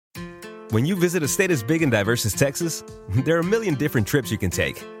When you visit a state as big and diverse as Texas, there are a million different trips you can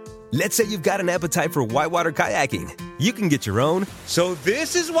take. Let's say you've got an appetite for whitewater kayaking. You can get your own, so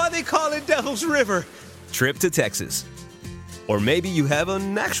this is why they call it Devil's River, trip to Texas. Or maybe you have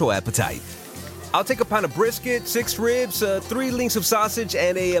an actual appetite. I'll take a pound of brisket, 6 ribs, 3 links of sausage,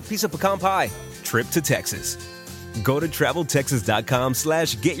 and a piece of pecan pie. Trip to Texas. Go to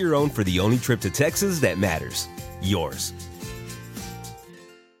TravelTexas.com/get your own for the only trip to Texas that matters. Yours.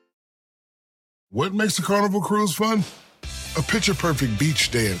 What makes a Carnival cruise fun? A picture-perfect beach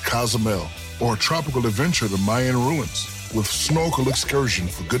day at Cozumel or a tropical adventure to Mayan ruins with snorkel excursion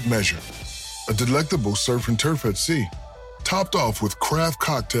for good measure. A delectable surf and turf at sea, topped off with craft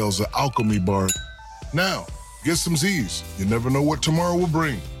cocktails at Alchemy Bar. Now, get some Z's. You never know what tomorrow will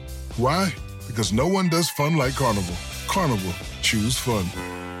bring. Why? Because no one does fun like Carnival. Carnival, choose fun.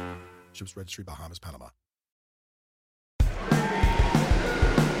 Ships Registry, Bahamas, Panama.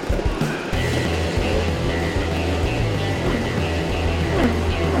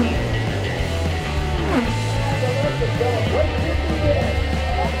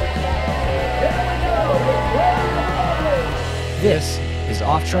 This is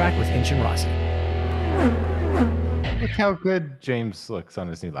Off Track with Hinch and Rossi. Look how good James looks on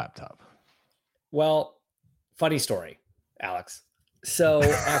his new laptop. Well, funny story, Alex. So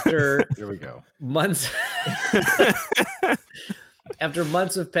after Here we go. months after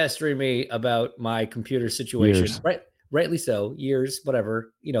months of pestering me about my computer situation, Years. rightly so, years,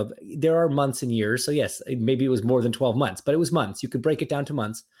 whatever, there are months and years. So yes, maybe it was more than 12 months, but it was months. You could break it down to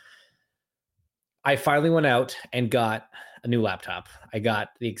months. I finally went out and got a new laptop. I got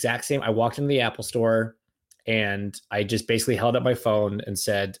the exact same. I walked into the Apple store and I just basically held up my phone and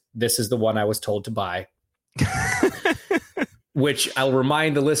said, "This is the one I was told to buy." Which I'll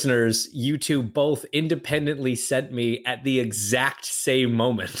remind the listeners, you two both independently sent me at the exact same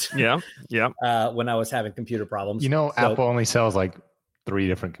moment. Yeah. When I was having computer problems. Apple only sells like 3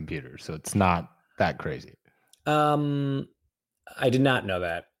 different computers, so it's not that crazy. I did not know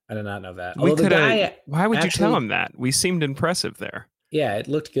that. Why would you tell him that? We seemed impressive there. Yeah, it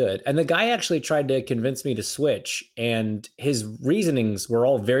looked good. And the guy actually tried to convince me to switch, and his reasonings were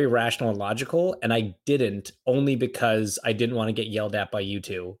all very rational and logical, and I didn't, only because I didn't want to get yelled at by you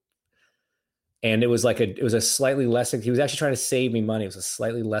two. And it was a slightly less, he was actually trying to save me money. It was a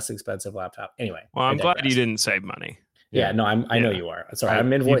slightly less expensive laptop. Anyway. Well, I'm glad you didn't save money. Yeah, no, I know you are. Sorry, I'm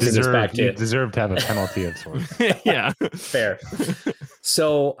invoicing this back to you. Deserve to have a penalty of sorts. Yeah. Fair.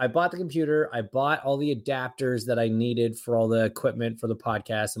 So I bought the computer. I bought all the adapters that I needed for all the equipment for the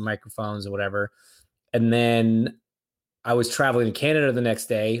podcast and microphones and whatever. And then I was traveling to Canada the next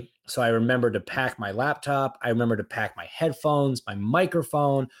day. So I remembered to pack my laptop. I remembered to pack my headphones, my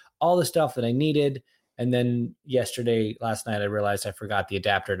microphone, all the stuff that I needed. And then last night, I realized I forgot the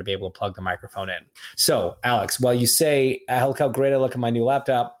adapter to be able to plug the microphone in. So, Alex, while you say, look how great I look at my new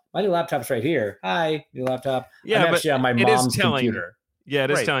laptop's right here. Hi, new laptop. Yeah, I'm actually on my mom's computer. Yeah,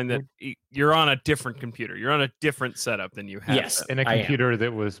 it is telling that you're on a different computer. You're on a different setup than you have. Yes. In a computer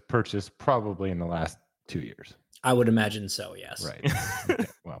that was purchased probably in the last 2 years. I would imagine so, yes. Right. Okay.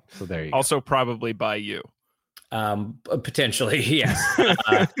 Well, so there you go. Also probably by you. Potentially, yes.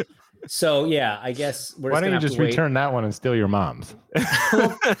 So yeah, I guess we're. Why don't you just return that one and steal your mom's?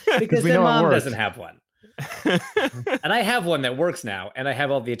 Because then mom doesn't have one, and I have one that works now, and I have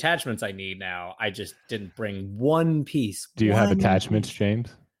all the attachments I need now. I just didn't bring one piece. Do you have attachments,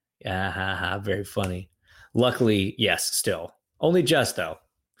 James? Yeah, very funny. Luckily, yes. Still, only just though.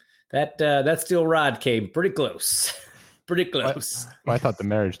 That steel rod came pretty close. Pretty close. Well, I thought the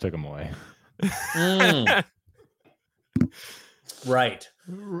marriage took them away. Right.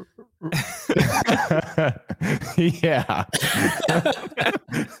 Yeah.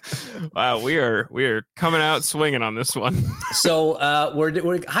 Wow, we are coming out swinging on this one. So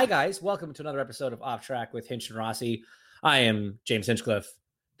we're hi guys, welcome to another episode of Off Track with Hinch and Rossi. I am James Hinchcliffe.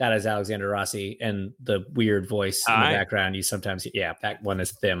 That is Alexander Rossi, and the weird voice in the background. You sometimes, that one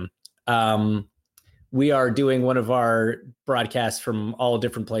is Thim. We are doing one of our broadcasts from all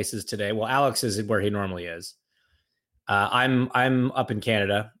different places today. Well, Alex is where he normally is. I'm up in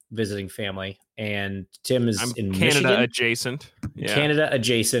Canada visiting family, and Tim is in Canada Michigan. Adjacent. Yeah. Canada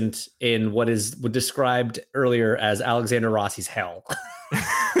adjacent in what is described earlier as Alexander Rossi's hell.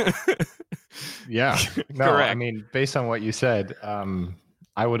 Yeah. No, correct. I mean, based on what you said,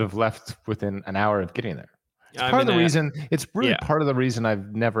 I would have left within an hour of getting there. It's part of the reason. It's really part of the reason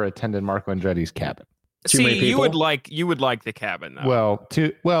I've never attended Marco Andretti's cabin. See, you would like the cabin though.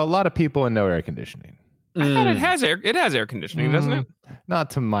 Well, a lot of people and no air conditioning. I thought it has air conditioning, doesn't it? Not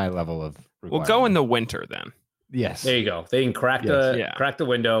to my level of requirement. Well, go in the winter then. Yes. There you go. They can crack the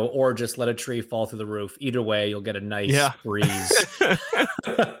window or just let a tree fall through the roof. Either way, you'll get a nice breeze.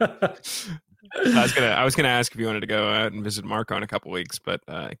 I was gonna ask if you wanted to go out and visit Marco in a couple weeks, but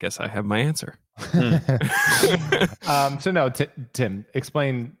I guess I have my answer. So no, Tim,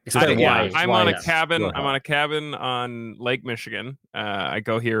 explain why. I'm on a yes. cabin. I'm on a cabin on Lake Michigan. I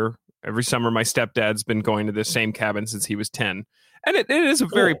go here every summer. My stepdad's been going to the same cabin since he was 10. And it is a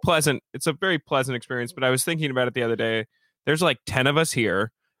very pleasant, it's a very pleasant experience. But I was thinking about it the other day. There's like 10 of us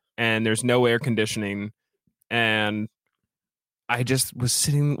here and there's no air conditioning. And I just was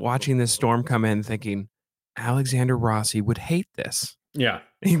sitting watching this storm come in thinking, Alexander Rossi would hate this. Yeah.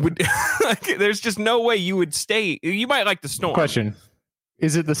 He would, like, there's just no way you would stay. You might like the storm. Question.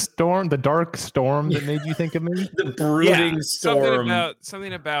 Is it the storm, the dark storm that made you think of me? The brooding storm.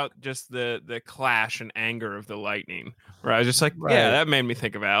 Something about just the clash and anger of the lightning. Where I was just like, yeah, that made me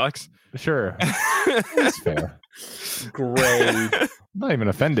think of Alex. Sure. That's fair. Great. I'm not even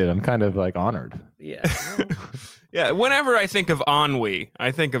offended. I'm kind of like honored. Yeah. Yeah. Whenever I think of ennui, I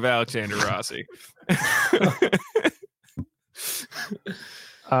think of Alexander Rossi.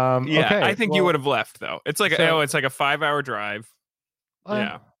 Okay, I think you would have left though. It's like it's like a 5-hour drive.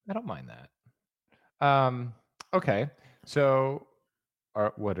 I don't mind that. Okay, so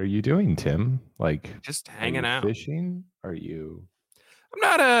what are you doing, Tim? Like just hanging out, fishing? Are you?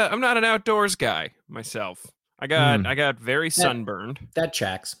 I'm not an outdoors guy myself. I got very sunburned. That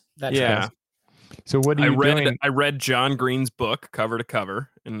checks. So what are you doing? I read John Green's book cover to cover,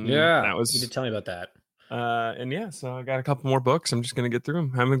 and that was. You did tell me about that. So I got a couple more books. I'm just gonna get through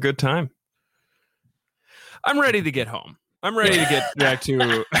them. Having a good time. I'm ready to get home. I'm ready to get back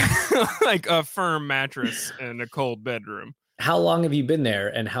to like a firm mattress and a cold bedroom. How long have you been there,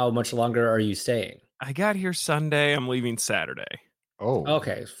 and how much longer are you staying? I got here Sunday. I'm leaving Saturday. Oh,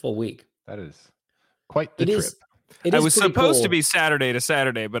 okay, full week. That is quite the trip. It I was supposed to be Saturday to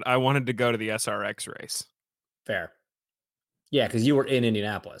Saturday, but I wanted to go to the SRX race. Fair. Yeah, because you were in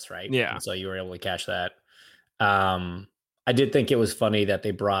Indianapolis, right? Yeah. And so you were able to catch that. I did think it was funny that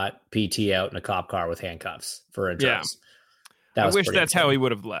they brought PT out in a cop car with handcuffs for a race. I wish that's how he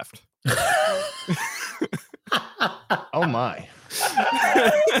would have left. Oh my.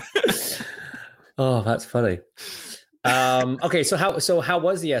 Oh, that's funny. Okay, so how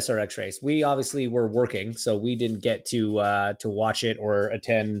was the SRX race? We obviously were working, so we didn't get to watch it or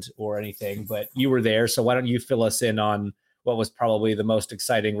attend or anything, but you were there, so why don't you fill us in on what was probably the most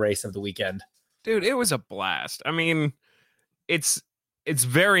exciting race of the weekend? Dude, it was a blast. I mean, it's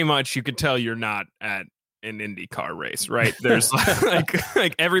very much, you could tell you're not at an IndyCar race, right? There's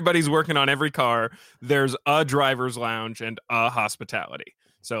like everybody's working on every car. There's a driver's lounge and a hospitality.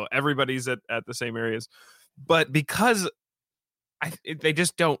 So everybody's at the same areas. But because they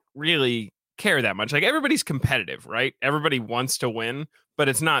just don't really care that much. Like everybody's competitive, right? Everybody wants to win, but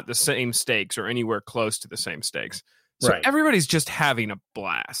it's not the same stakes or anywhere close to the same stakes. So everybody's just having a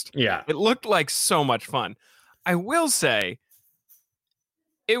blast. Yeah. It looked like so much fun. I will say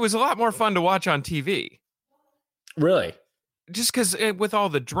it was a lot more fun to watch on TV. Really? Just because with all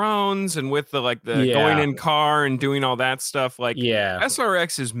the drones and with the going in car and doing all that stuff,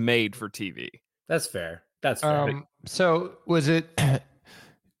 SRX is made for TV. That's fair. That's fair. So is it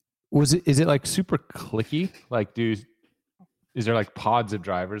like super clicky? Like is there like pods of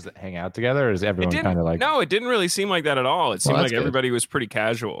drivers that hang out together, or is everyone kind of like... No, it didn't really seem like that at all. It seemed like everybody was pretty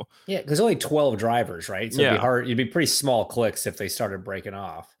casual. Yeah, because only 12 drivers, right? So it'd be hard. It'd be pretty small cliques if they started breaking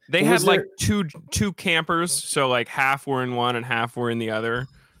off. They had like two campers, so like half were in one and half were in the other.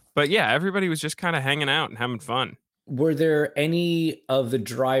 But yeah, everybody was just kind of hanging out and having fun. Were there any of the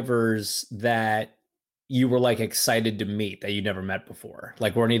drivers that you were like excited to meet that you never met before?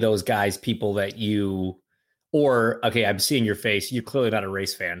 Like were any of those guys people that you... Or, okay, I'm seeing your face. You're clearly not a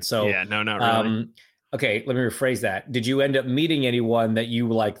race fan. So, yeah, no, not really. Okay, let me rephrase that. Did you end up meeting anyone that you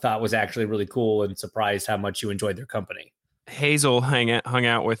thought was actually really cool and surprised how much you enjoyed their company? Hazel hung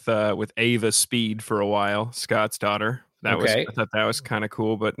out with Ava Speed for a while, Scott's daughter. I thought that was kind of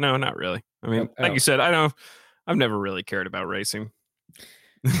cool, but no, not really. I mean, like you said, I've never really cared about racing.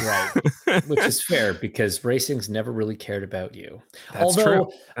 Right. Which is fair because racing's never really cared about you. That's true.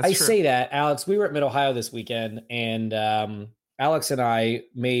 Say that, Alex, we were at Mid-Ohio this weekend and Alex and I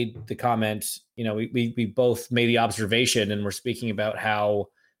made the comment, we both made the observation and we're speaking about how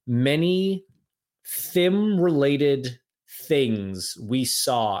many FIM related things we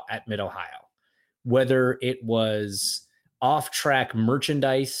saw at Mid-Ohio, whether it was off-track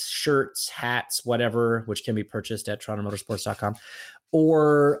merchandise, shirts, hats, whatever, which can be purchased at TorontoMotorsports.com,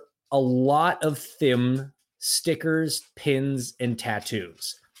 or a lot of FIM stickers, pins, and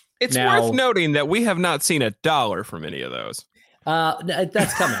tattoos. It's worth noting that we have not seen $1 from any of those.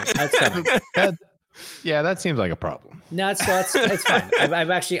 That's coming. That's coming. Yeah, that seems like a problem. No, it's fine.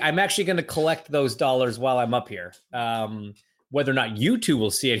 I'm actually going to collect those dollars while I'm up here. Whether or not you two will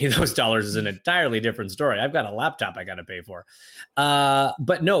see any of those dollars is an entirely different story. I've got a laptop I got to pay for.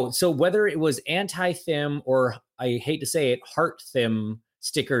 But no, so whether it was anti-Thim or, I hate to say it, heart Thim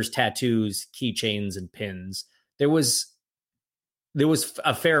stickers, tattoos, keychains, and pins, there was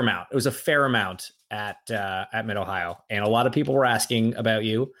a fair amount. It was a fair amount at Mid-Ohio. And a lot of people were asking about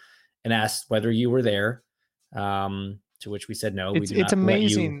you and asked whether you were there. To which we said no. It's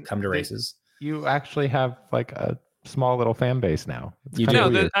amazing. Let you come to races. You actually have like a small little fan base now.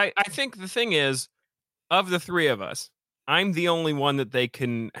 I think the thing is, of the three of us, I'm the only one that they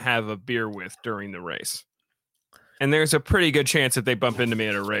can have a beer with during the race. And there's a pretty good chance that they bump into me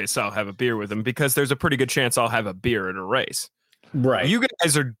at a race, I'll have a beer with them, because there's a pretty good chance I'll have a beer at a race. Right. You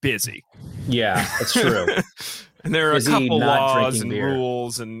guys are busy. Yeah, that's true. And there are a couple laws and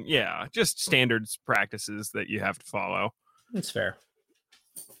rules and just standards practices that you have to follow. That's fair.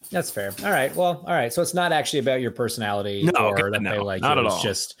 All right. So it's not actually about your personality they like not you. At it's all.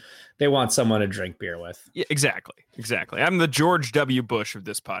 Just they want someone to drink beer with. Yeah, exactly. I'm the George W. Bush of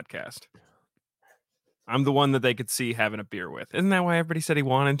this podcast. I'm the one that they could see having a beer with. Isn't that why everybody said he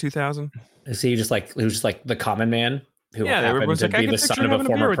won in 2000? Is he just like the common man who happened to be the son of a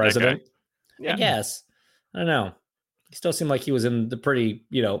former president? Yeah. I guess. I don't know. He still seemed like he was in the pretty,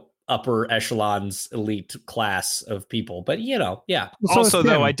 upper echelons, elite class of people. But yeah. Also,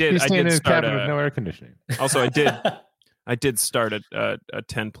 though, I did start with no air conditioning. Also, I did start a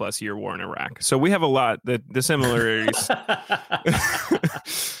 10+ year war in Iraq. So we have a lot the similarities.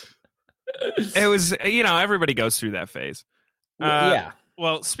 It was, everybody goes through that phase. Yeah.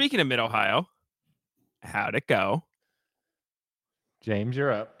 Well, speaking of Mid-Ohio, how'd it go? James,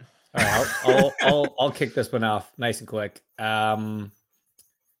 you're up. All right, I'll kick this one off nice and quick. Unlike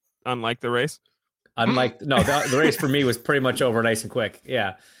the race? The race for me was pretty much over nice and quick.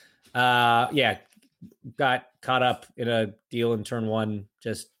 Yeah. Got caught up in a deal in turn one,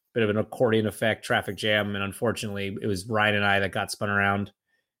 just a bit of an accordion effect, traffic jam. And unfortunately, it was Ryan and I that got spun around.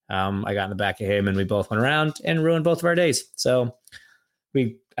 I got in the back of him and we both went around and ruined both of our days. So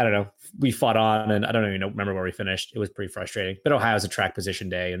we fought on and I don't even remember where we finished. It was pretty frustrating, but Ohio is a track position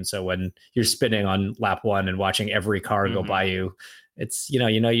day. And so when you're spinning on lap one and watching every car go by you, it's,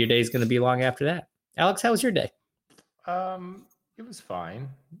 your day is going to be long after that. Alex, how was your day? It was fine.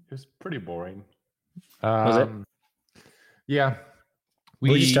 It was pretty boring. Was it? Yeah.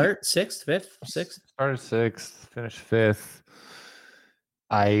 Where did you start? Sixth? Started 6th, finished 5th.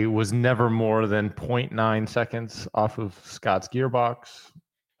 I was never more than 0.9 seconds off of Scott's gearbox.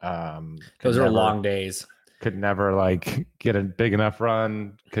 Those are long days. Could never get a big enough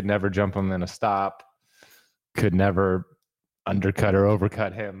run. Could never jump him in a stop. Could never undercut or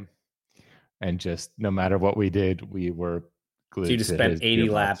overcut him. And just no matter what we did, we were glued. So you just spent 80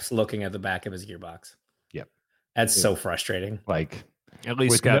 laps looking at the back of his gearbox. Yep. That's so frustrating. At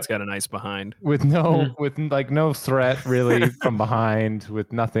least Scott's got a nice behind. With no threat really from behind,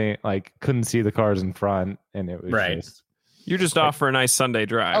 with nothing, couldn't see the cars in front, and it was right. You're just off for a nice Sunday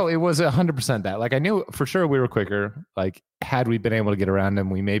drive. Oh, it was 100% that. I knew for sure we were quicker. Had we been able to get around him,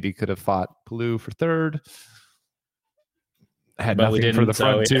 we maybe could have fought Palou for third. Had nothing for the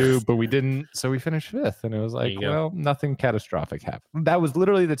front two, but we didn't. So we finished 5th, and it was nothing catastrophic happened. That was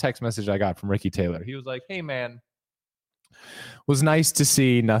literally the text message I got from Ricky Taylor. He was like, "Hey, man. Was nice to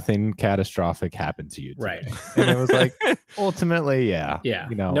see nothing catastrophic happen to you today." Right. And it was ultimately, yeah.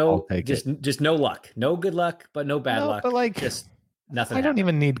 No, just no luck. No good luck, but no bad luck. But just nothing. I don't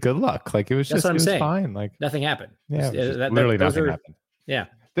even need good luck. It was just, it was fine. Nothing happened. Yeah, literally nothing happened. Yeah.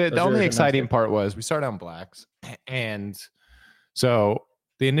 The only exciting part was we started on blacks. And so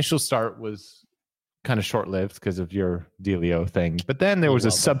the initial start was kind of short-lived because of your dealio thing. But then there was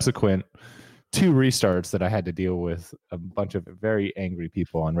a subsequent 2 restarts that I had to deal with a bunch of very angry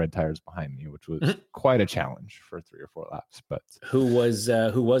people on red tires behind me, which was quite a challenge for 3 or 4 laps. But who was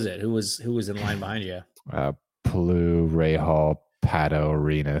it? Who was in line behind you? Palou, Rahal, Pato,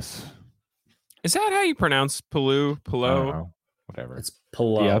 Arenas. Is that how you pronounce Palou? Whatever. It's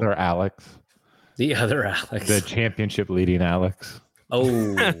Palou. The other Alex. The championship leading Alex.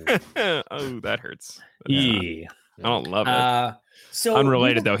 Oh. Oh, that hurts. Yeah. I don't love it. So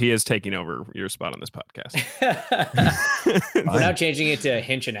unrelated though, he is taking over your spot on this podcast. We're now changing it to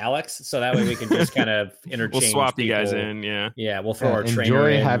Hinch and Alex, so that way we can just kind of interchange. We'll swap people. You guys in, yeah. Yeah, we'll throw our trainer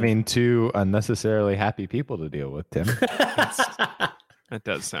enjoy in. having 2 unnecessarily happy people to deal with, Tim. That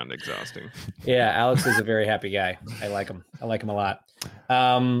does sound exhausting. Yeah, Alex is a very happy guy. I like him. I like him a lot.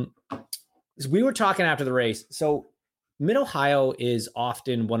 So we were talking after the race. So Mid-Ohio is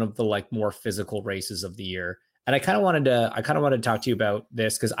often one of the like more physical races of the year. And I kind of wanted to talk to you about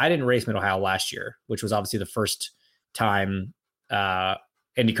this because I didn't race Mid-Ohio last year, which was obviously the first time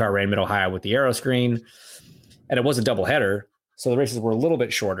IndyCar ran Mid-Ohio with the aero screen. And it was a doubleheader. So the races were a little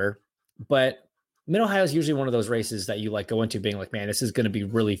bit shorter. But Mid-Ohio is usually one of those races that you like go into being like, man, this is going to be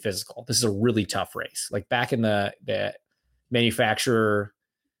really physical. This is a really tough race. Like back in the manufacturer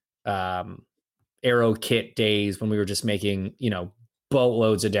aero kit days when we were just making,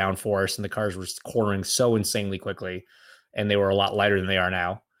 boatloads of downforce and the cars were cornering so insanely quickly and they were a lot lighter than they are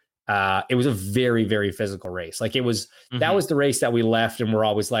now. It was a very, very physical race. Like it was, that was the race that we left and we're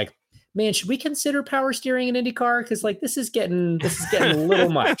always like, man, should we consider power steering in IndyCar? Cause like, this is getting a little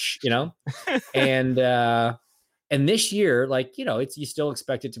much, and this year, like, you still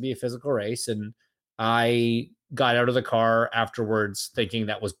expect it to be a physical race. And I got out of the car afterwards thinking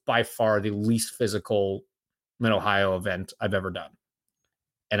that was by far the least physical Mid-Ohio event I've ever done.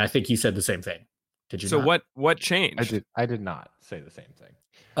 And I think you said the same thing. Did you? So not? what changed? I did not say the same thing.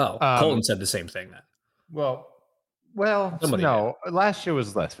 Oh, Colton said the same thing then. Well, Somebody no. Last year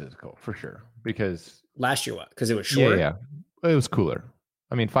was less physical for sure because last year what? Because it was shorter. Yeah, it was cooler.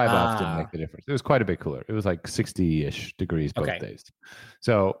 I mean, 5 laps didn't make the difference. It was quite a bit cooler. It was like 60-ish degrees both days.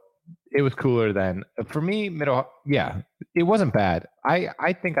 So it was cooler then. For me, it wasn't bad.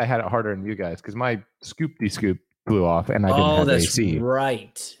 I think I had it harder than you guys because my scoop blew off and I didn't have AC.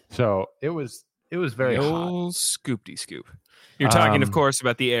 Right. So it was very hot. Scoop. You're talking, of course,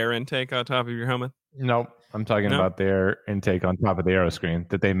 about the air intake on top of your helmet? Nope. I'm talking about their intake on top of the aero screen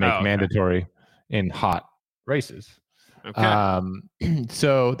that they make mandatory in hot races. Okay.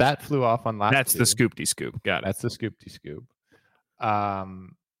 So that flew off on lap That's 2. the scoop. Got it. That's the scoop. So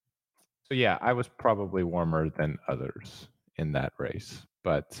yeah, I was probably warmer than others in that race,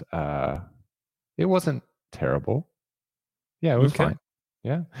 but it wasn't terrible. Yeah, it was fine.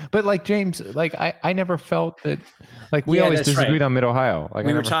 Yeah, but like James, like I never felt that. Like we always disagreed on Mid-Ohio. Like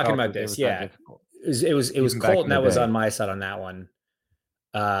we were talking about this. It was Colton that was on my side on that one.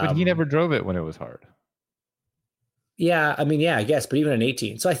 But he never drove it when it was hard. Yeah, I mean, yeah, I guess, but even in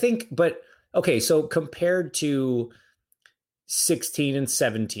 18. So I think, but okay, so compared to 16 and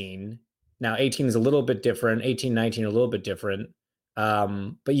 17, now 18 is a little bit different, 18, 19 a little bit different.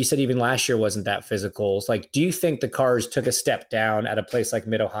 But you said even last year wasn't that physical. It's like, do you think the cars took a step down at a place like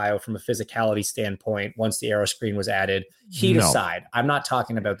Mid-Ohio from a physicality standpoint once the aero screen was added? Heat aside, I'm not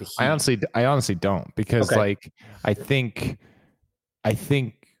talking about the heat. I honestly don't because like I think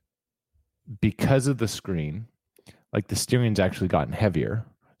because of the screen, like the steering's actually gotten heavier.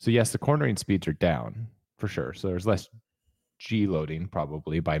 So yes, the cornering speeds are down for sure. So there's less G loading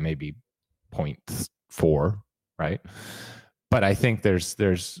probably by maybe 0.4, right? But I think there's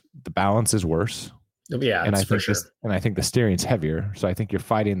the balance is worse. Yeah, and I think and I think the steering's heavier. So I think you're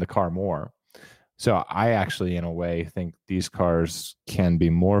fighting the car more. So I actually, in a way, think these cars can be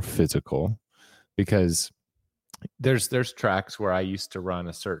more physical because there's tracks where I used to run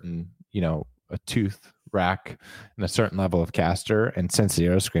a certain, a tooth rack and a certain level of caster. And since the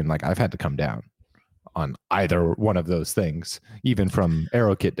aero screen, like I've had to come down on either one of those things, even from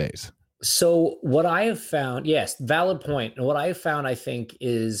aero kit days. So what I have found, yes, valid point. And what I have found, I think,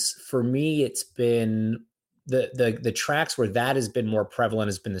 is for me, it's been the tracks where that has been more prevalent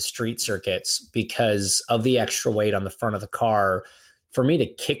has been the street circuits because of the extra weight on the front of the car. For me to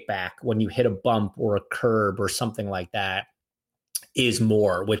kick back when you hit a bump or a curb or something like that is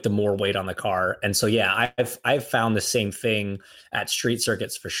more with the more weight on the car. And so, yeah, I've found the same thing at street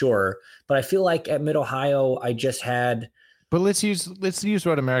circuits for sure. But I feel like at Mid-Ohio, I just had. But let's use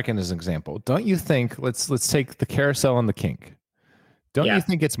Road American as an example. Don't you think? Let's take the carousel and the kink. Don't you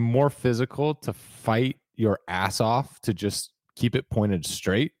think it's more physical to fight your ass off to just keep it pointed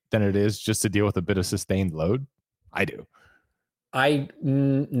straight than it is just to deal with a bit of sustained load? I do. I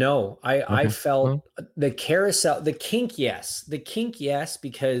felt the carousel, the kink, yes,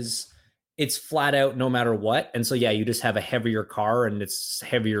 because it's flat out no matter what. And so, yeah, you just have a heavier car and it's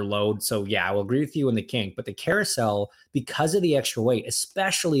heavier load. So, yeah, I will agree with you in the kink. But the carousel, because of the extra weight,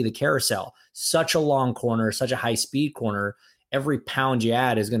 especially the carousel, such a long corner, such a high speed corner, every pound you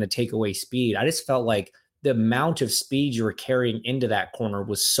add is going to take away speed. I just felt like the amount of speed you were carrying into that corner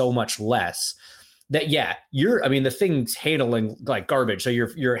was so much less that, yeah, the thing's handling like garbage. So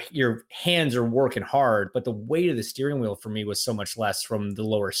your hands are working hard, but the weight of the steering wheel for me was so much less from the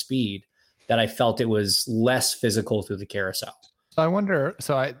lower speed that I felt it was less physical through the carousel. So I wonder.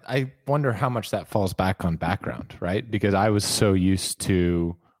 So I wonder how much that falls back on background, right? Because I was so used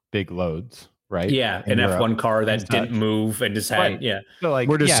to big loads, right? Yeah, in an Europe. F1 car that didn't move and just had Right. yeah. So like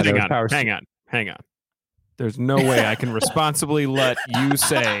We're just there was hang on. There's no way I can responsibly let you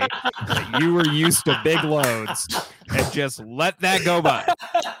say that you were used to big loads and just let that go by.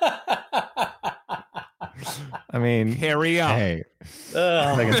 I mean, Carry on. hey,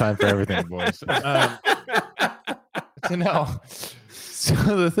 making time for everything, boys. So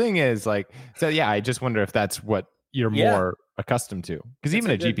the thing is, like, so yeah, I just wonder if that's what you're more accustomed to, because even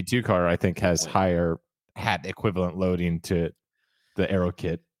a GP2 car, I think, has had equivalent loading to the Aero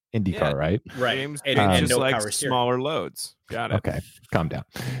Kit IndyCar, right? Right. James, And James just no likes power steering. smaller loads. Got it. Okay, calm down.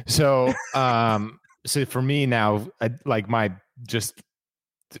 So, so for me now, like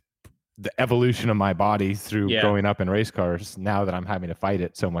the evolution of my body through growing up in race cars, now that I'm having to fight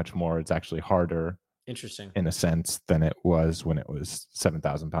it so much more, it's actually harder. Interesting. In a sense than it was when it was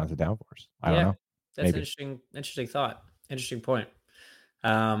 7,000 pounds of downforce. I don't know. That's an interesting thought. Interesting point.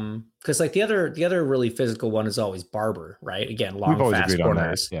 Because like the other really physical one is always Barber, right? Again, long, We've always fast agreed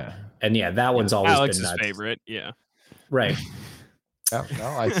corners. on that. Yeah. And that one's always Alex's been nuts. favorite. Yeah. Right. No,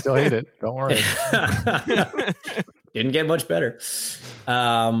 I still hate it. Don't worry. Didn't get much better.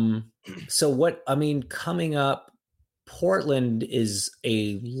 So coming up, Portland is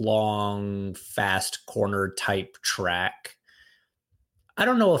a long, fast corner type track. I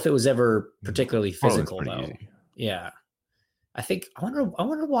don't know if it was ever particularly physical though. Easy. Yeah. I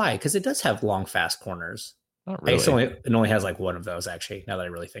wonder why, because it does have long, fast corners. Not really. It only has like one of those actually, now that I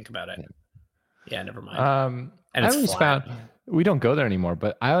really think about it. Yeah, never mind. And I it's always flat. found we don't go there anymore,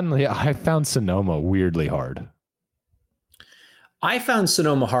 but I found Sonoma weirdly hard. I found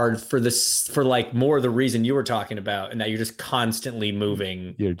Sonoma hard for like more the reason you were talking about, and that you're just constantly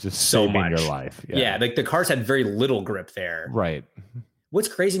moving. You're just so saving much. your life. Yeah, like the cars had very little grip there. Right. What's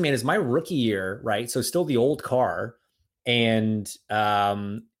crazy, man, is my rookie year, right? So still the old car, and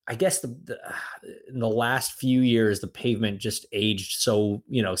I guess in the last few years the pavement just aged so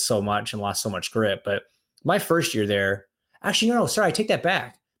much and lost so much grip. But my first year there, actually no, sorry, I take that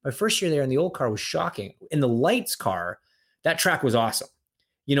back. My first year there in the old car was shocking. In the lights car, that track was awesome.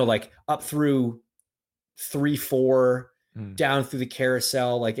 Like up through 3-4, down through the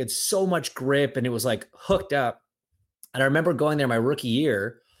carousel. Like it's so much grip, and it was like hooked up. And I remember going there my rookie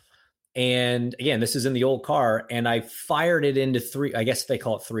year, and again, this is in the old car, and I fired it into 3. I guess they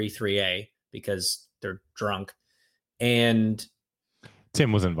call it 3A because they're drunk. And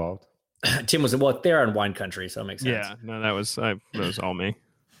Tim was involved. Tim was they're in wine country, so it makes sense. Yeah, no, that was all me.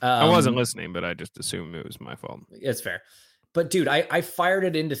 I wasn't listening, but I just assumed it was my fault. It's fair. But dude, I fired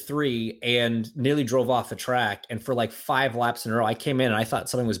it into 3 and nearly drove off the track. And for like 5 laps in a row, I came in and I thought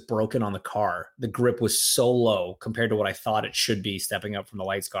something was broken on the car. The grip was so low compared to what I thought it should be stepping up from the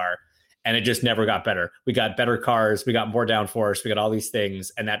lights car. And it just never got better. We got better cars. We got more downforce. We got all these things.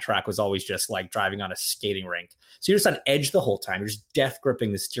 And that track was always just like driving on a skating rink. So you're just on edge the whole time. You're just death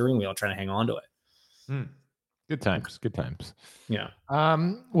gripping the steering wheel, trying to hang on to it. Good times. Good times. Yeah.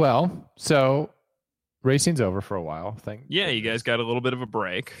 Well, so racing's over for a while. You guys got a little bit of a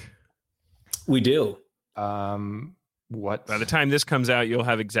break. We do. What? By the time this comes out, you'll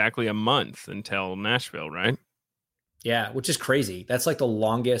have exactly a month until Nashville, right? Yeah, which is crazy. That's like the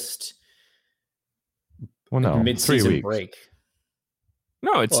longest mid-season 3 weeks break.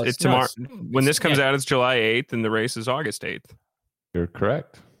 No, it's tomorrow. When this comes out, it's July 8th, and the race is August 8th. You're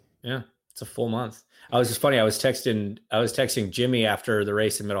correct. Yeah, it's a full month. I was texting Jimmy after the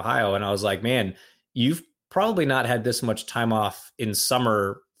race in Mid-Ohio, and I was like, man, you've probably not had this much time off in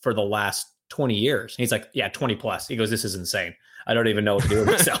summer for the last 20 years. And he's like, yeah, 20 plus. He goes, this is insane. I don't even know what to do with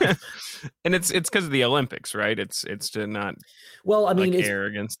myself. And it's because of the Olympics, right? It's to not it's air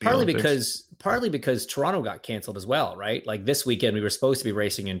against the partly Olympics. because Toronto got canceled as well, right? Like this weekend we were supposed to be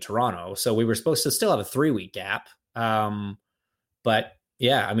racing in Toronto, so we were supposed to still have a 3-week gap. But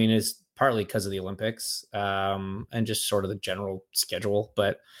yeah, it's partly because of the Olympics and just sort of the general schedule.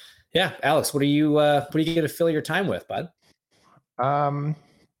 But yeah, Alex, what are you going to fill your time with, bud? Well,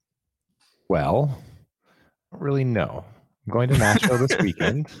 I don't really know. I'm going to Nashville this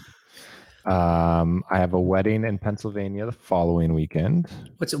weekend. I have a wedding in Pennsylvania the following weekend.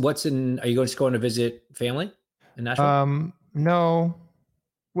 Are you just going to visit family in Nashville? No.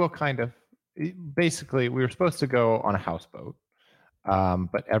 Well, kind of. Basically, we were supposed to go on a houseboat.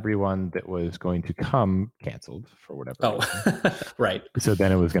 But everyone that was going to come canceled for whatever reason. Right. So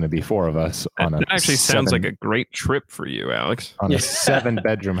then it was going to be 4 of us on That actually sounds like a great trip for you, Alex. On a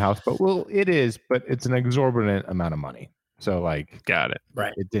 7-bedroom houseboat. Well, it is, but it's an exorbitant amount of money. So got it.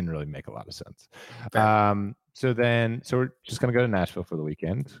 Right. It didn't really make a lot of sense. So we're just gonna go to Nashville for the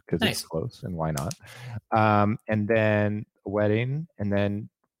weekend because Nice. it's close, and why not? And then a wedding, and then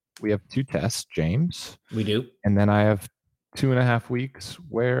we have 2 tests, James, We do. and then I have 2.5 weeks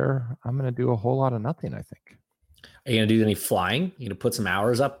where I'm gonna do a whole lot of nothing. I think Are you gonna do any flying? You gonna put some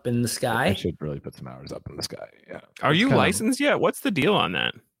hours up in the I sky? should really put some hours up in the sky. Yeah. Are It's you kind of- licensed yet? What's the deal on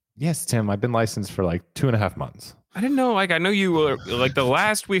that? Yes, Tim. I've been licensed for like 2.5 months. I didn't know. Like, I know you were like the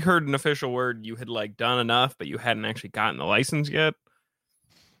last we heard an official word, you had like done enough, but you hadn't actually gotten the license yet.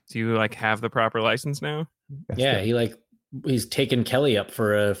 Do you like have the proper license now? Yeah, he's taking Kelly up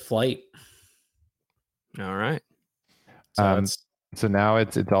for a flight. All right. So Um, it's So now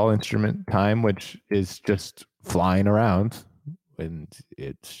it's all instrument time, which is just flying around, and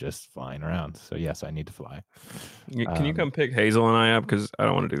it's just flying around. So yes, I need to fly. Can you come pick Hazel and I up? Because I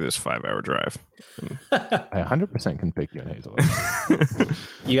don't want to do this 5-hour drive. I 100% can pick you and Hazel.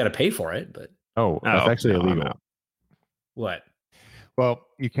 you got to pay for it, but Oh, that's actually no, I'm illegal. out. what? Well,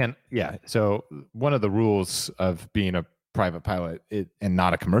 you can. Yeah. So one of the rules of being a private pilot and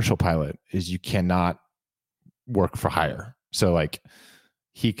not a commercial pilot is you cannot work for hire. So like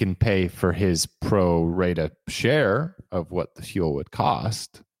he can pay for his pro rata share of what the fuel would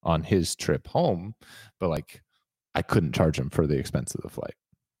cost on his trip home, but like I couldn't charge him for the expense of the flight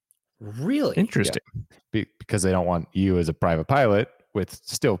Really? Interesting. because they don't want you as a private pilot with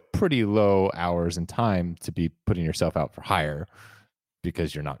still pretty low hours and time to be putting yourself out for hire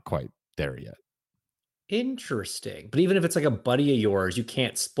because you're not quite there yet. Interesting. But even if it's like a buddy of yours, you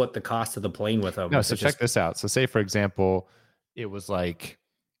can't split the cost of the plane with them. No, It's so just- check this out. So say for example, it was like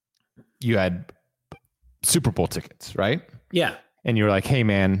you had Super Bowl tickets, right? Yeah. And you were like, "Hey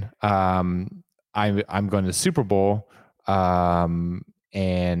man, I'm going to the Super Bowl,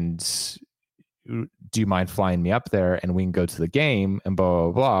 and do you mind flying me up there and we can go to the game and blah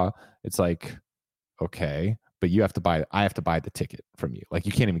blah blah." It's like, okay, but I have to buy the ticket from you. Like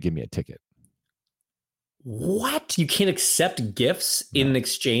you can't even give me a ticket. What? You can't accept gifts in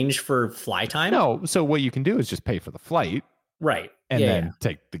exchange for fly time? No, so what you can do is just pay for the flight Right. and yeah, then yeah.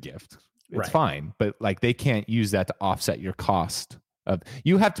 take the gift. It's Right. fine, but like they can't use that to offset your cost of.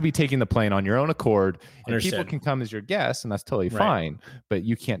 You have to be taking the plane on your own accord, and people Understood. can come as your guests, and that's totally Right. fine. But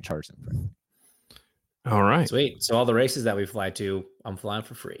you can't charge them for it. All right. Sweet. So all the races that we fly to, I'm flying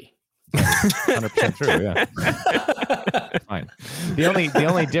for free. 100% true. Yeah, fine. The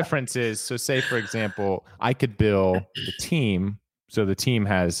only difference is, so say for example, I could bill the team. So the team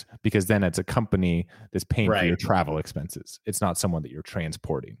has, because then it's a company that's paying for your Right. travel expenses. It's not someone that you're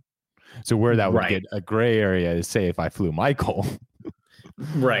transporting. So where that would Right. get a gray area is, say if I flew Michael,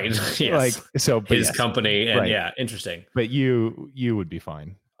 Right. Yes. like so. But his yes, company. And Right. yeah, interesting. but you would be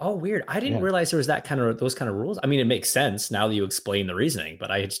fine. Oh, weird. I didn't Yeah. realize there was those kind of rules. I mean, it makes sense now that you explain the reasoning,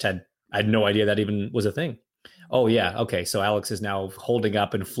 but I had no idea that even was a thing. Oh yeah. Okay. So Alex is now holding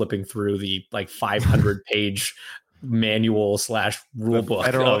up and flipping through the like 500 page manual / rule The book.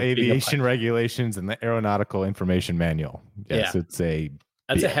 Federal of being a Aviation Regulations and the Aeronautical Information Manual. Yes, Yeah. it's a.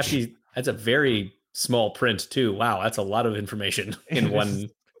 That's bitch. that's a very small print too. Wow. That's a lot of information in one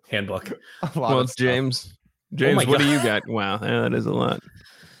handbook. A lot Well, of stuff. James, my what do God. you got? Wow, yeah, that is a lot.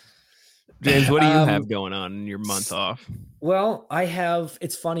 James, what do you Um, have going on in your month off? Well,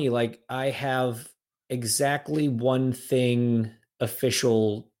 it's funny, like I have exactly one thing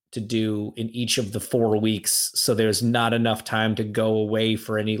official to do in each of the 4 weeks. So there's not enough time to go away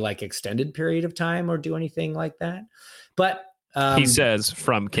for any like extended period of time or do anything like that. But He says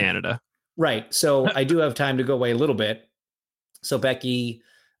from Canada. right. So I do have time to go away a little bit. So Becky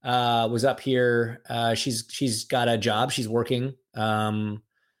was up here. She's got a job. She's working.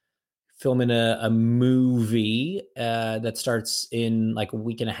 Filming a movie that starts in like a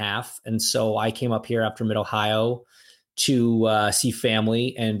week and a half. And so I came up here after Mid-Ohio to see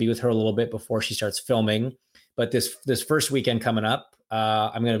family and be with her a little bit before she starts filming. But this first weekend coming up,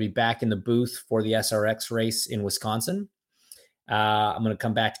 I'm going to be back in the booth for the SRX race in Wisconsin. I'm going to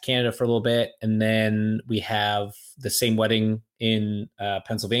come back to Canada for a little bit. And then we have the same wedding in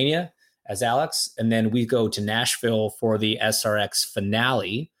Pennsylvania as Alex. And then we go to Nashville for the SRX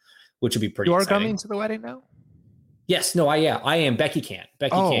finale, which would be pretty You are exciting. coming to the wedding now? Yes, no, I am. Becky can't.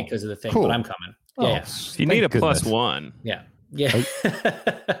 Becky Oh, can't because of the thing, cool. but I'm coming. Oh, Yeah, You need a thank plus goodness. one. yeah, yeah. You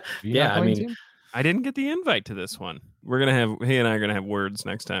Yeah, not I going, mean, Tim? I didn't get the invite to this one. He and I are gonna have words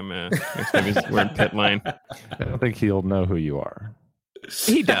next time. Next time we're in pit lane. I don't think he'll know who you are.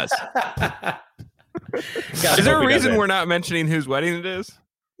 He does. God, Is there I hope a he reason doesn't. we're not mentioning whose wedding it is?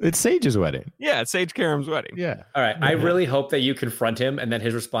 It's Sage's wedding. Yeah, it's Sage Karam's wedding. Yeah. All right. I really hope that you confront him, and then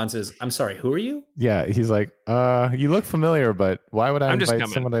his response is, "I'm sorry, who are you?" Yeah. He's like, you look familiar, but why would I I'm just invite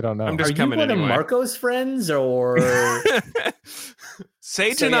coming. someone I don't know? I'm Are just you coming one anyway. of Marco's friends, or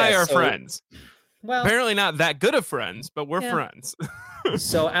Sage So, and I yeah, are so- friends. well? Apparently not that good of friends, but we're Yeah. friends.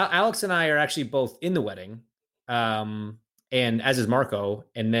 So Alex and I are actually both in the wedding, and as is Marco.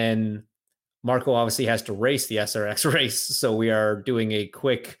 And then Marco obviously has to race the SRX race, so we are doing a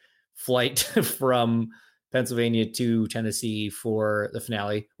quick flight from Pennsylvania to Tennessee for the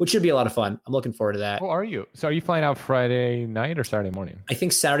finale, which should be a lot of fun. I'm looking forward to that. Oh, are you? So are you flying out Friday night or Saturday morning? I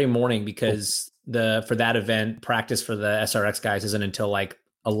think Saturday morning, because for that event, practice for the SRX guys isn't until like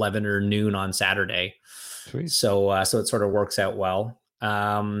 11 or noon on Saturday. Sweet. So it sort of works out well.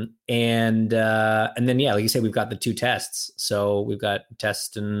 And then, yeah, like you said, we've got the 2 tests. So we've got a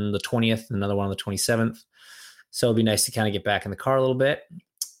test on the 20th and another one on the 27th. So it'd be nice to kind of get back in the car a little bit.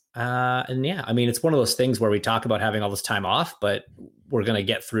 And yeah, I mean, it's one of those things where we talk about having all this time off, but we're going to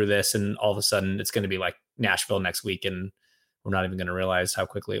get through this, and all of a sudden it's going to be like Nashville next week, and we're not even going to realize how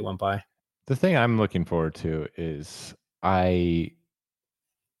quickly it went by. The thing I'm looking forward to is I'm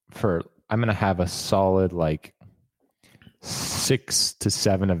going to have a solid like 6 to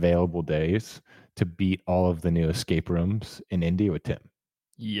 7 available days to beat all of the new escape rooms in Indy with Tim.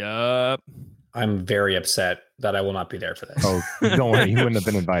 Yup. I'm very upset that I will not be there for this. Oh, don't worry, you wouldn't have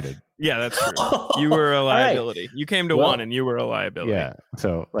been invited. Yeah, that's true. You were a All right. liability. You came to Well- one and you were a liability. Yeah.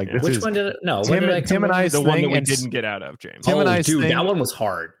 So like Yeah. this Which is one did it? No, when Tim, did I Tim come and in? I's The one thing, that we and didn't get out of, James. Tim and I's dude, thing- that one was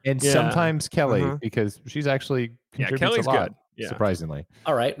hard. and Yeah. sometimes Kelly Uh-huh. because she's actually Yeah, contributes Kelly's a lot, good. Yeah. surprisingly.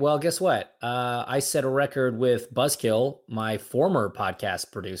 All right. Well, guess what? I set a record with Buzzkill, my former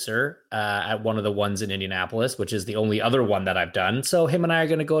podcast producer, at one of the ones in Indianapolis, which is the only other one that I've done. So him and I are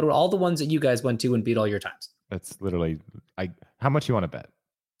going to go to all the ones that you guys went to and beat all your times. That's literally how much you want to bet?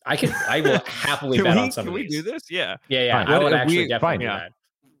 I will happily Can bet we, on some can of we these. do this? Yeah. Yeah, yeah. Fine. I would What- actually we- definitely fine. do Yeah. that.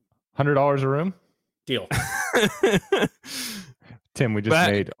 $100 a room? Deal. Tim, we just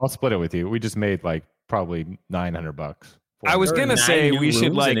But- made. I'll split it with you. We just made like probably $900. I was There are gonna 9 say new we should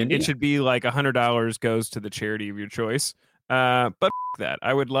rooms in like Indy? it should be like $100 goes to the charity of your choice. But that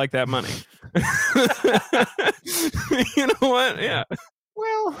I would like that money. You know what? Yeah.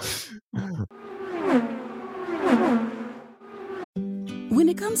 Well, When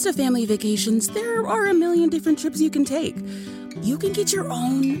it comes to family vacations, there are a million different trips you can take. You can get your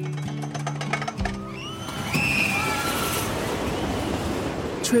own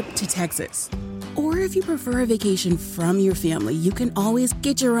trip to Texas. Or if you prefer a vacation from your family, you can always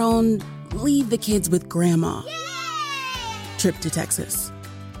get your own leave the kids with grandma trip to Texas.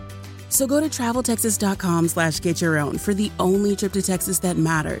 So go to traveltexas.com/get your own for the only trip to Texas that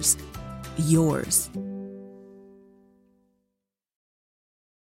matters. Yours.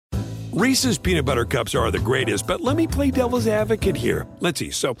 Reese's peanut butter cups are the greatest, but let me play devil's advocate here. Let's see.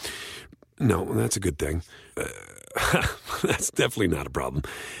 So, no, that's a good thing. That's definitely not a problem.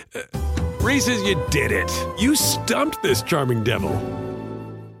 Reese's, you did it. You stumped this charming devil.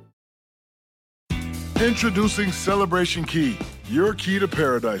 Introducing Celebration Key, your key to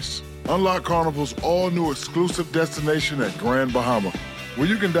paradise. Unlock Carnival's all-new exclusive destination at Grand Bahama, where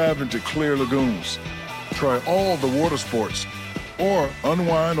you can dive into clear lagoons, try all the water sports, or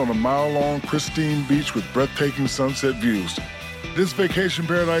unwind on a mile-long pristine beach with breathtaking sunset views. This vacation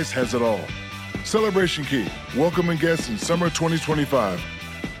paradise has it all. Celebration Key, welcoming guests in summer 2025.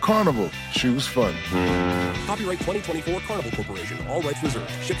 Carnival, choose fun. Copyright 2024 Carnival Corporation. All rights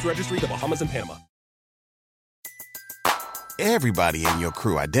reserved. Ships registry: the Bahamas and Panama. Everybody in your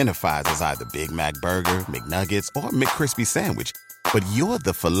crew identifies as either Big Mac Burger, McNuggets, or McCrispy Sandwich. But you're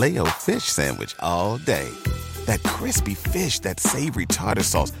the Filet-O-Fish Sandwich all day. That crispy fish, that savory tartar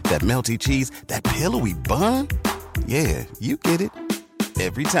sauce, that melty cheese, that pillowy bun. Yeah, you get it.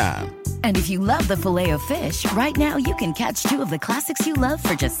 Every time. And if you love the Filet-O-Fish, right now you can catch 2 of the classics you love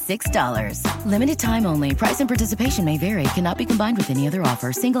for just $6. Limited time only. Price and participation may vary. Cannot be combined with any other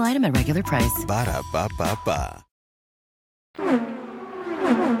offer. Single item at regular price. Ba-da-ba-ba-ba.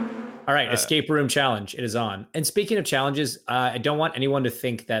 All right, escape room challenge. It is on. And speaking of challenges, I don't want anyone to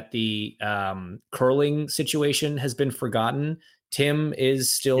think that the curling situation has been forgotten. Tim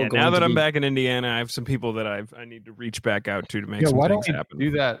is still Yeah, going now that to I'm be- back in Indiana, I have some people that I need to reach back out to make yeah. some Why things don't we happen.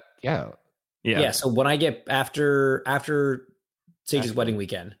 do that? Yeah. Yeah. So when I get after Sage's Nashville. wedding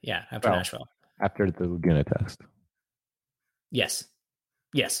weekend, after Oh. Nashville. After the Laguna test. Yes,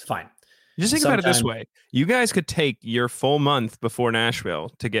 fine. Just think about it this Sometime- way. You guys could take your full month before Nashville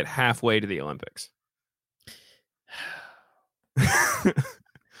to get halfway to the Olympics.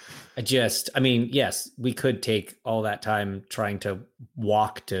 I mean, yes, we could take all that time trying to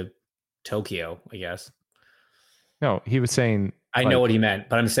walk to Tokyo, I guess. No, he was saying. I know what he meant,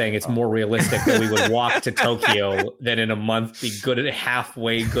 but I'm saying it's more realistic that we would walk to Tokyo than in a month be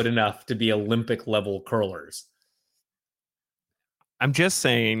halfway good enough to be Olympic level curlers. I'm just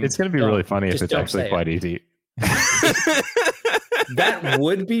saying it's going to be really funny if it's actually quite easy. That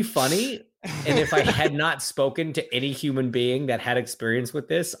would be funny. And if I had not spoken to any human being that had experience with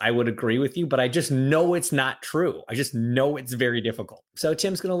this, I would agree with you. But I just know it's not true. I just know it's very difficult. So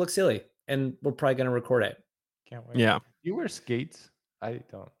Tim's going to look silly, and we're probably going to record it. Can't wait. Yeah. You wear skates? I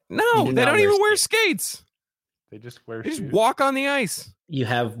don't. No, they don't even wear skates. They just wear. They just walk on the ice. You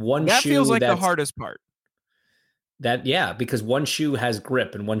have one that shoe. That feels like the hardest part. Because one shoe has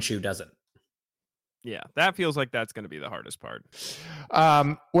grip and one shoe doesn't. Yeah, that feels like that's going to be the hardest part.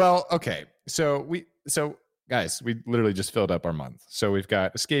 Well, okay. So guys, we literally just filled up our month. So we've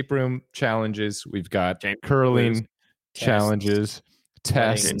got escape room challenges, we've got curling challenges,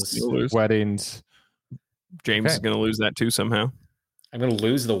 tests, weddings. James is going to lose that too somehow. I'm going to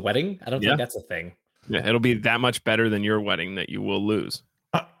lose the wedding? I don't think that's a thing. Yeah, it'll be that much better than your wedding that you will lose.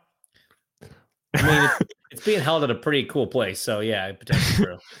 I mean, it's being held at a pretty cool place, so yeah, potentially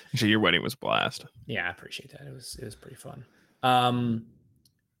true. Actually, your wedding was a blast. Yeah, I appreciate that. It was pretty fun.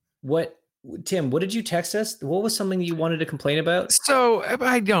 Tim, what did you text us? What was something you wanted to complain about? So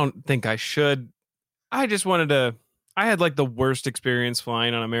I don't think I should. I just wanted to. I had like the worst experience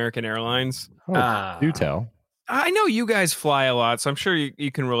flying on American Airlines. Do tell. I know you guys fly a lot, so I'm sure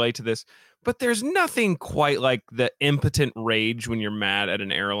you can relate to this. But there's nothing quite like the impotent rage when you're mad at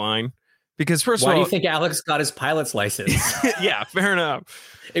an airline. Because first of all, why do you think Alex got his pilot's license? Yeah, fair enough.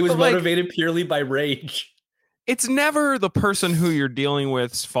 It was motivated purely by rage. It's never the person who you're dealing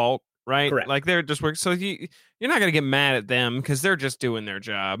with's fault, right? Correct. Like they're just working. So you're not going to get mad at them because they're just doing their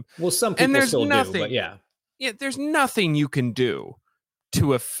job. Well, some people still do, but yeah. Yeah, there's nothing you can do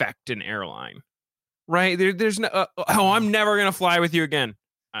to affect an airline, right? There's no. I'm never going to fly with you again.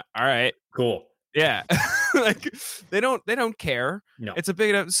 All right, cool. Yeah, like they don't care. No, it's a big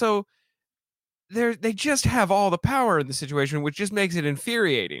enough. So they just have all the power in the situation, which just makes it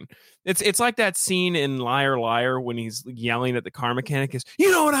infuriating. It's like that scene in Liar Liar when he's yelling at the car mechanic is,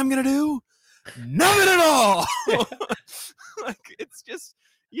 you know what I'm gonna do? Nothing at all. Like it's just,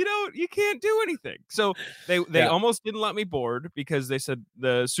 you can't do anything. So they almost didn't let me board because they said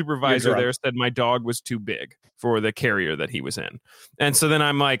the supervisor there said my dog was too big for the carrier that he was in. And so then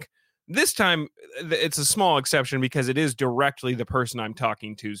I'm like, this time it's a small exception because it is directly the person I'm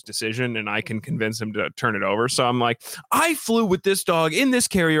talking to's decision and I can convince him to turn it over. So I'm like, I flew with this dog in this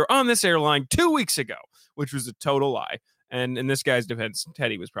carrier on this airline 2 weeks ago, which was a total lie. And in this guy's defense,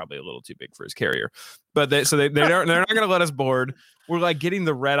 Teddy was probably a little too big for his carrier. But they're not going to let us board. We're like getting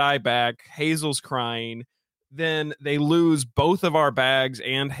the red eye back. Hazel's crying. Then they lose both of our bags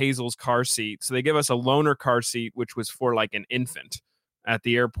and Hazel's car seat. So they give us a loaner car seat, which was for like an infant at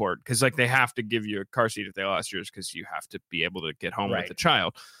the airport. Because like they have to give you a car seat if they lost yours because you have to be able to get home with the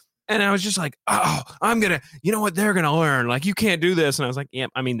child. And I was just like, oh, you know what? They're going to learn. Like, you can't do this. And I was like, yeah,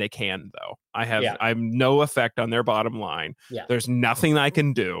 I mean, they can, though. I have no effect on their bottom line. Yeah. There's nothing I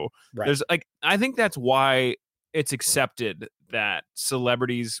can do. Right. There's like, I think that's why it's accepted that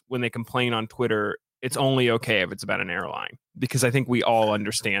celebrities, when they complain on Twitter, it's only okay if it's about an airline, because I think we all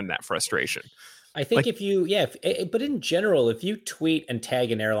understand that frustration. I think but in general, if you tweet and tag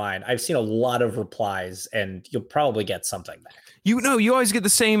an airline, I've seen a lot of replies and you'll probably get something back. You always get the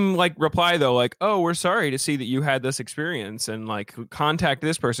same like reply though, like, oh, we're sorry to see that you had this experience and like contact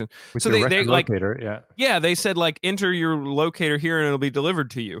this person. With so your they like, locator, they said like enter your locator here and it'll be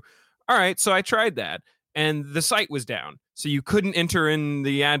delivered to you. All right. So I tried that and the site was down. So you couldn't enter in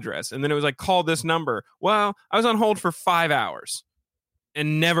the address. And then it was like, call this number. Well, I was on hold for 5 hours.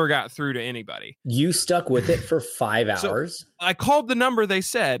 And never got through to anybody. You stuck with it for 5 hours? So I called the number they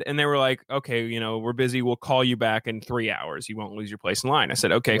said, and they were like, okay, we're busy. We'll call you back in 3 hours. You won't lose your place in line. I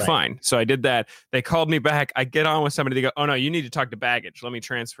said, okay, fine. So I did that. They called me back. I get on with somebody. They go, oh, no, you need to talk to baggage. Let me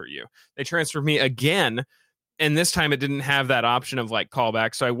transfer you. They transferred me again. And this time it didn't have that option of like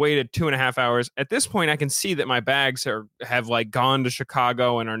callback. So I waited 2.5 hours. At this point, I can see that my bags have like gone to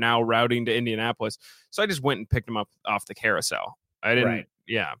Chicago and are now routing to Indianapolis. So I just went and picked them up off the carousel. I didn't,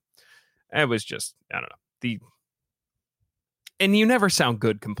 it was just, I don't know. And you never sound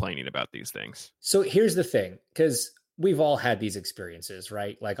good complaining about these things. So here's the thing, because we've all had these experiences,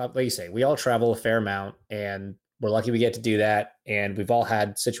 right? Like you say, we all travel a fair amount and we're lucky we get to do that. And we've all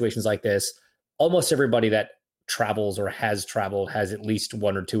had situations like this. Almost everybody that travels or has traveled has at least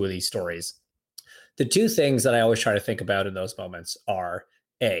one or two of these stories. The two things that I always try to think about in those moments are,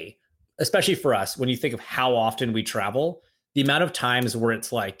 A, especially for us, when you think of how often we travel, the amount of times where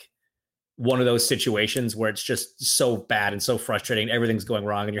it's like one of those situations where it's just so bad and so frustrating, everything's going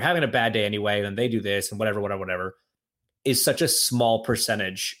wrong and you're having a bad day anyway, and then they do this and whatever, is such a small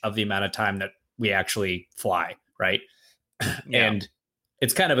percentage of the amount of time that we actually fly, right? Yeah. And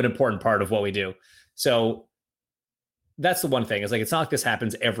it's kind of an important part of what we do. So that's the one thing, is like, it's not like this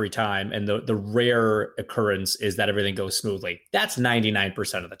happens every time. And the rare occurrence is that everything goes smoothly. That's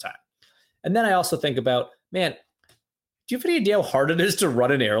 99% of the time. And then I also think about, man, do you have any idea how hard it is to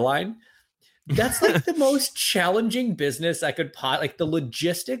run an airline? That's like the most challenging business I could like the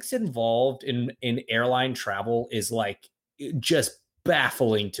logistics involved in airline travel is like just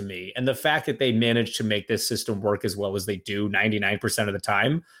baffling to me. And the fact that they managed to make this system work as well as they do 99% of the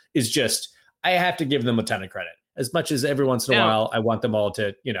time is just, I have to give them a ton of credit. As much as every once in a while, I want them all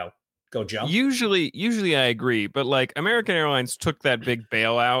to, go jump. Usually I agree, but like American Airlines took that big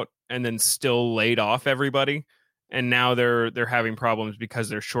bailout and then still laid off everybody. And now they're having problems because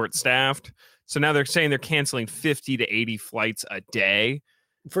they're short staffed. So now they're saying they're canceling 50 to 80 flights a day.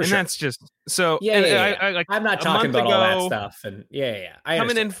 For and sure. That's just so. Yeah. I like, I'm not talking about all that stuff. And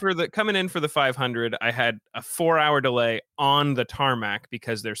coming in for the 500, I had a 4-hour delay on the tarmac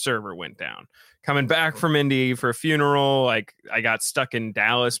because their server went down. Coming back from Indy for a funeral, like I got stuck in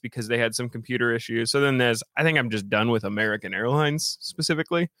Dallas because they had some computer issues. So then I think I'm just done with American Airlines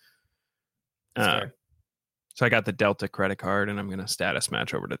specifically. So I got the Delta credit card, and I'm going to status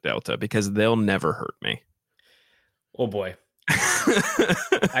match over to Delta because they'll never hurt me. Oh boy.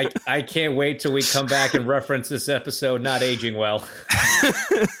 I can't wait till we come back and reference this episode not aging well.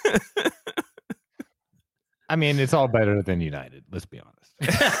 I mean, it's all better than United. Let's be honest.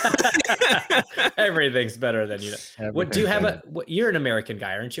 Everything's better than United. What do you have? You're an American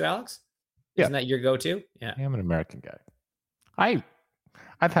guy, aren't you, Alex? Yeah. Isn't that your go-to? Yeah, I'm an American guy.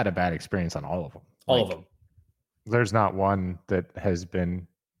 I've had a bad experience on all of them. All of them. There's not one that has been.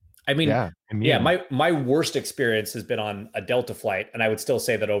 I mean, my worst experience has been on a Delta flight, and I would still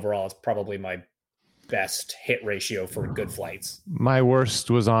say that overall it's probably my best hit ratio for good flights. My worst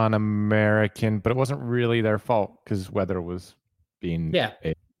was on American, but it wasn't really their fault because weather was being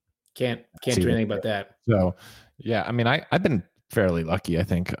can't do anything about that. So I mean, I've been fairly lucky, I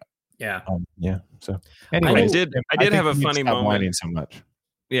think. So anyway, I did have a funny moment. Whining so much.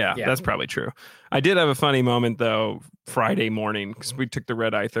 Yeah, that's probably true. I did have a funny moment though Friday morning because we took the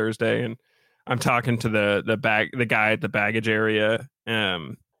red eye Thursday, and I'm talking to the guy at the baggage area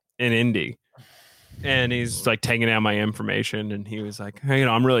in Indy, and he's like taking out my information, and he was like, "Hey,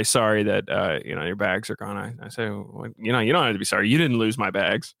 I'm really sorry that your bags are gone." I say, well, you don't have to be sorry. You didn't lose my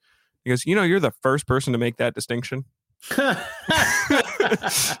bags. He goes, you're the first person to make that distinction.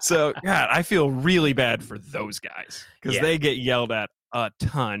 So God, I feel really bad for those guys because they get yelled at a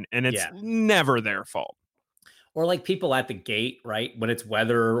ton, and it's never their fault. Or like people at the gate, right? When it's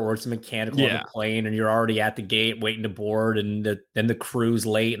weather or it's mechanical on the plane, and you're already at the gate waiting to board, and then the crew's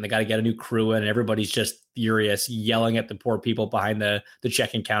late, and they got to get a new crew in, and everybody's just furious, yelling at the poor people behind the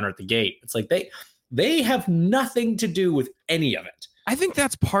check-in counter at the gate. It's like they have nothing to do with any of it. I think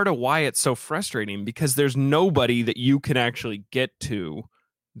that's part of why it's so frustrating, because there's nobody that you can actually get to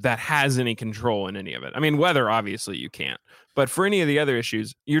that has any control in any of it. I mean, weather, obviously you can't, but for any of the other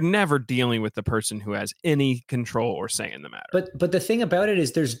issues, you're never dealing with the person who has any control or say in the matter. But the thing about it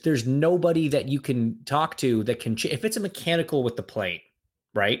is there's nobody that you can talk to that can, if it's a mechanical with the plane,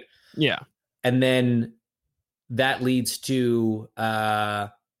 right? Yeah. And then that leads to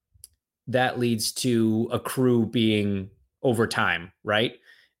a crew being overtime, right?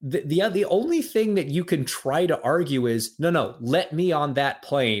 The only thing that you can try to argue is no, let me on that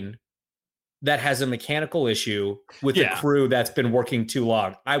plane that has a mechanical issue with the crew that's been working too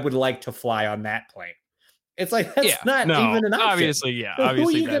long. I would like to fly on that plane. It's like that's not even an option. Obviously, So who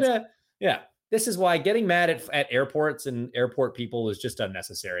are you gonna? This is why getting mad at airports and airport people is just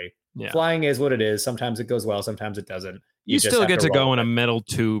unnecessary. Yeah. Flying is what it is. Sometimes it goes well, sometimes it doesn't. You still get to go in a metal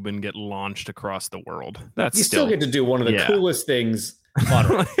tube and get launched across the world. You still get to do one of the coolest things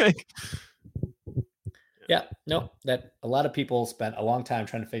on Earth. That a lot of people spent a long time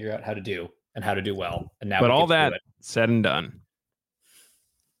trying to figure out how to do and how to do well. And now, but all that said and done,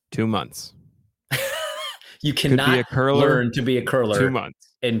 2 months. You cannot learn to be a curler 2 months.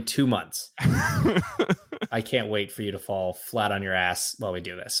 In 2 months. I can't wait for you to fall flat on your ass while we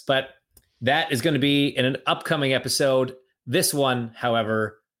do this. But that is going to be in an upcoming episode. This one,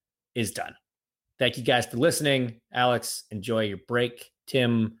 however, is done. Thank you guys for listening. Alex, enjoy your break.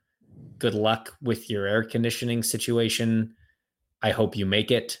 Tim, good luck with your air conditioning situation. I hope you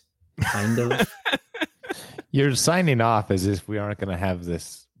make it, kind of. You're signing off as if we aren't going to have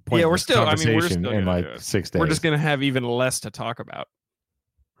this point. Yeah, we're this still. I mean, we're conversation still in gonna like do it. 6 days. We're just gonna have even less to talk about.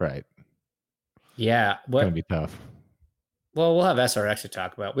 right. Yeah. It's gonna be tough. Well, we'll have SRX to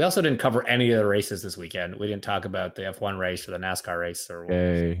talk about. We also didn't cover any of the races this weekend. We didn't talk about the F1 race or the NASCAR race or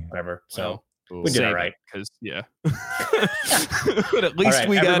whatever. So we did all right. Because yeah. But at least right,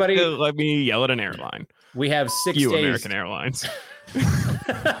 we everybody- got to let me yell at an airline. We have 6 You days. American Airlines.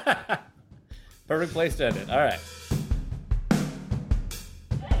 Perfect place to end it. All right.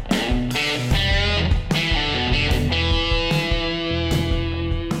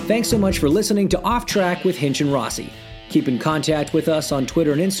 Thanks so much for listening to Off Track with Hinch and Rossi. Keep in contact with us on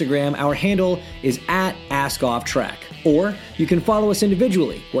Twitter and Instagram. Our handle is @AskOffTrack. Or you can follow us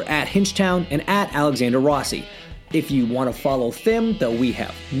individually. We're @Hinchtown and @Alexander Rossi. If you want to follow Thim, though we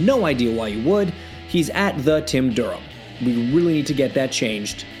have no idea why you would, he's @TheTimDurham. We really need to get that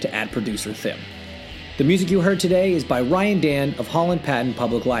changed to @ProducerThim. The music you heard today is by Ryan Dan of Holland Patton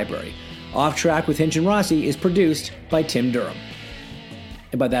Public Library. Off Track with Hinch and Rossi is produced by Tim Durham.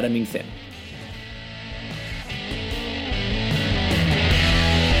 And by that I mean Thim.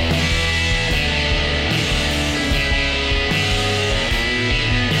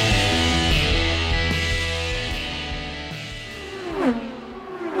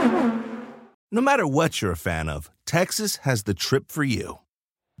 No matter what you're a fan of, Texas has the trip for you.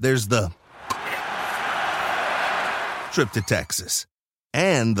 There's the trip to Texas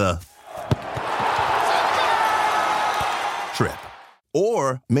and the trip.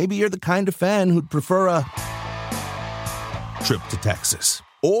 Or maybe you're the kind of fan who'd prefer a trip to Texas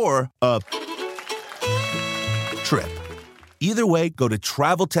or a trip. Either way, go to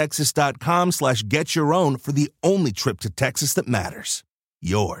traveltexas.com/getyourown for the only trip to Texas that matters.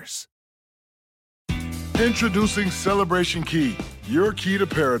 Yours. Introducing Celebration Key, your key to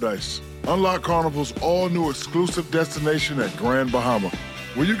paradise. Unlock Carnival's all-new exclusive destination at Grand Bahama,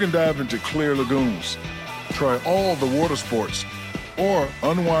 where you can dive into clear lagoons, try all the water sports, or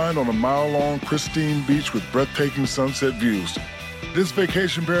unwind on a mile-long pristine beach with breathtaking sunset views. This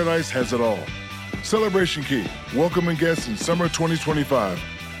vacation paradise has it all. Celebration Key, welcoming guests in summer 2025.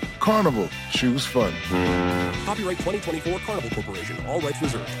 Carnival, choose fun. Copyright 2024 Carnival Corporation. All rights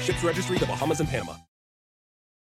reserved. Ships registry: the Bahamas and Panama.